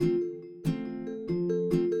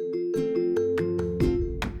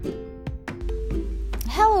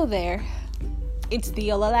Hello there, it's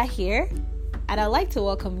Diolola here, and I'd like to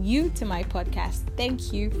welcome you to my podcast.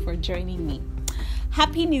 Thank you for joining me.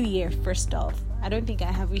 Happy New Year, first off. I don't think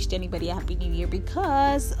I have wished anybody a Happy New Year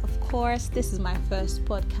because, of course, this is my first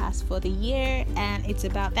podcast for the year, and it's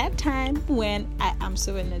about that time when I am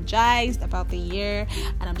so energized about the year,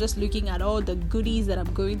 and I'm just looking at all the goodies that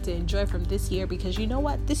I'm going to enjoy from this year, because you know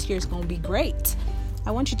what? This year is going to be great. I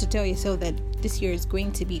want you to tell yourself that this year is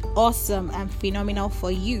going to be awesome and phenomenal for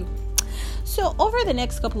you. So over the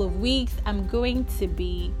next couple of weeks, I'm going to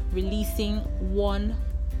be releasing one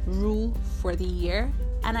rule for the year.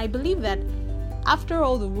 And I believe that after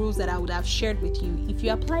all the rules that I would have shared with you, if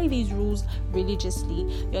you apply these rules religiously,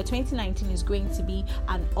 your 2019 is going to be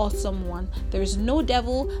an awesome one. There is no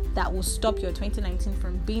devil that will stop your 2019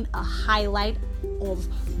 from being a highlight of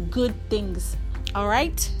good things. All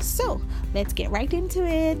right, so let's get right into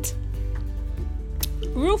it.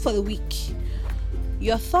 Rule for the week: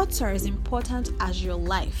 your thoughts are as important as your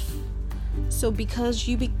life. So because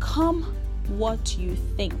you become what you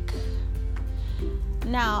think.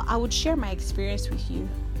 Now, I would share my experience with you.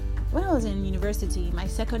 When I was in university, my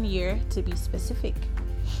second year to be specific,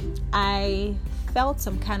 I felt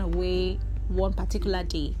some kind of way one particular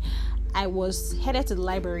day. I was headed to the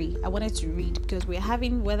library. I wanted to read because we were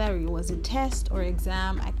having, whether it was a test or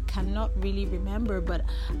exam, I cannot really remember, but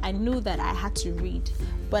I knew that I had to read.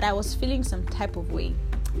 But I was feeling some type of way,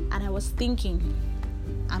 and I was thinking,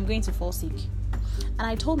 I'm going to fall sick. And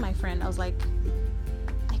I told my friend, I was like,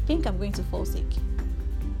 I think I'm going to fall sick.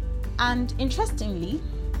 And interestingly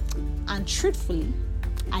and truthfully,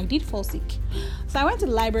 I did fall sick. So I went to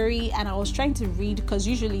the library and I was trying to read, because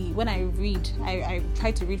usually when I read, I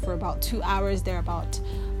try to read for about 2 hours thereabout.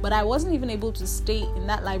 But I wasn't even able to stay in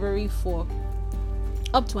that library for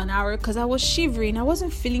up to an hour because I was shivering. I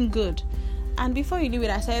wasn't feeling good. And before you knew it,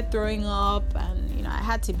 I started throwing up, and I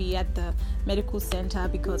had to be at the medical center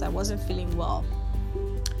because I wasn't feeling well.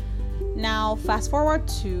 Now, fast forward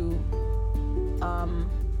to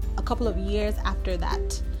a couple of years after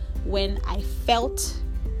that, when I felt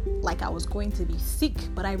like I was going to be sick,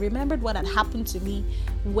 but I remembered what had happened to me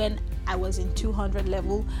when I was in 200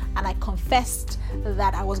 level, and I confessed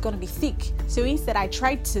that I was going to be sick. So instead, I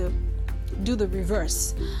tried to do the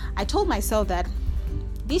reverse. I told myself that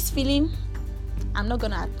this feeling, I'm not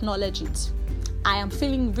going to acknowledge it. I am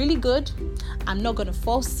feeling really good. I'm not going to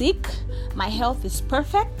fall sick. My health is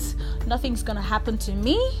perfect. Nothing's going to happen to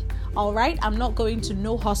me. All right, I'm not going to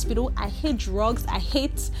no hospital. I hate drugs. I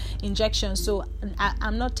hate injections. So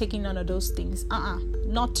I'm not taking none of those things.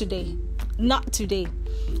 Not today. Not today.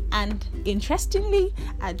 And interestingly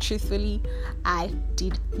and truthfully, I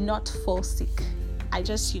did not fall sick. I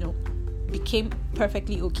just, became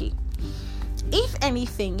perfectly okay. If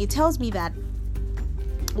anything, it tells me that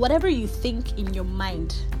whatever you think in your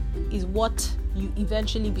mind is what you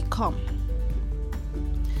eventually become.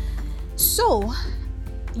 So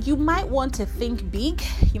you might want to think big,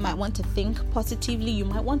 you might want to think positively, you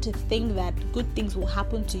might want to think that good things will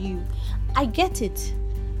happen to you. I get it.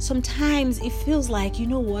 Sometimes it feels like,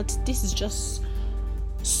 this is just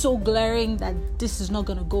so glaring that this is not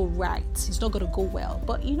going to go right. It's not going to go well.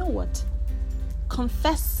 But you know what?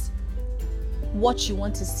 Confess what you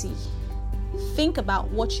want to see. Think about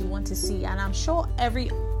what you want to see. And I'm sure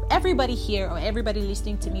everybody here or everybody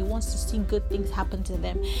listening to me wants to see good things happen to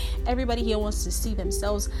them. Everybody here wants to see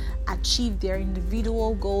themselves achieve their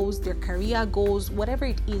individual goals, their career goals, whatever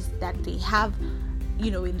it is that they have,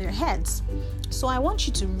 in their heads. So I want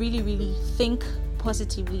you to really, really think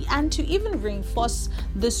positively. And to even reinforce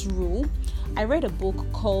this rule, I read a book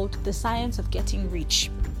called The Science of Getting Rich.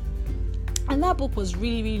 And that book was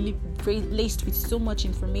really, really laced with so much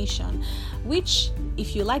information, which,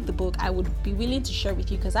 if you like the book, I would be willing to share with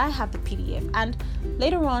you because I have the PDF. And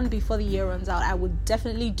later on, before the year runs out, I would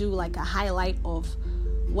definitely do like a highlight of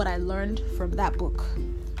what I learned from that book.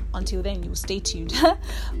 Until then, you stay tuned.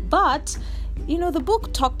 But, the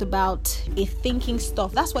book talked about a thinking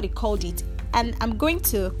stuff. That's what it called it. And I'm going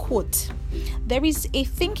to quote, "There is a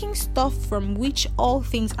thinking stuff from which all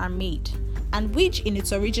things are made, and which in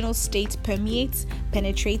its original state permeates,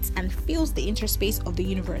 penetrates, and fills the interspace of the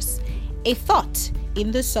universe. A thought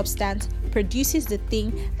in this substance produces the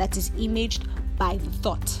thing that is imaged by the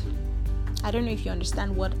thought." I don't know if you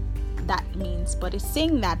understand what that means, but it's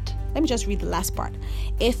saying that, let me just read the last part.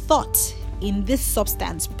 A thought in this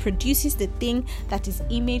substance produces the thing that is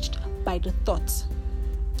imaged by the thought.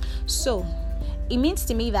 So, it means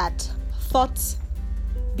to me that thoughts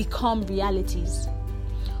become realities.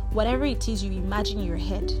 Whatever it is you imagine in your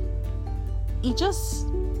head, it just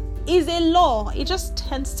is a law. It just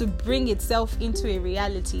tends to bring itself into a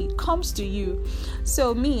reality. It comes to you.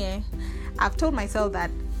 So me, I've told myself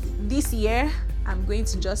that this year I'm going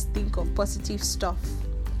to just think of positive stuff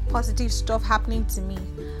happening to me.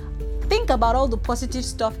 Think about all the positive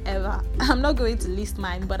stuff ever. I'm not going to list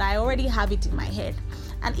mine, but I already have it in my head.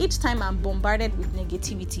 And each time I'm bombarded with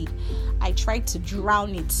negativity, I try to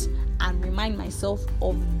drown it and remind myself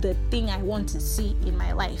of the thing I want to see in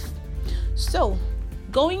my life. So,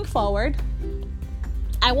 going forward,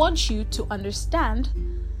 I want you to understand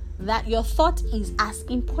that your thought is as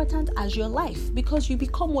important as your life, because you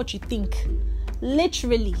become what you think,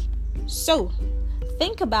 literally. So,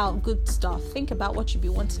 think about good stuff. Think about what you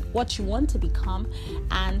want to become,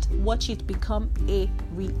 and watch it become a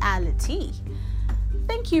reality.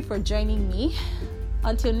 Thank you for joining me.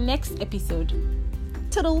 Until next episode.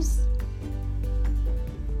 Toodles.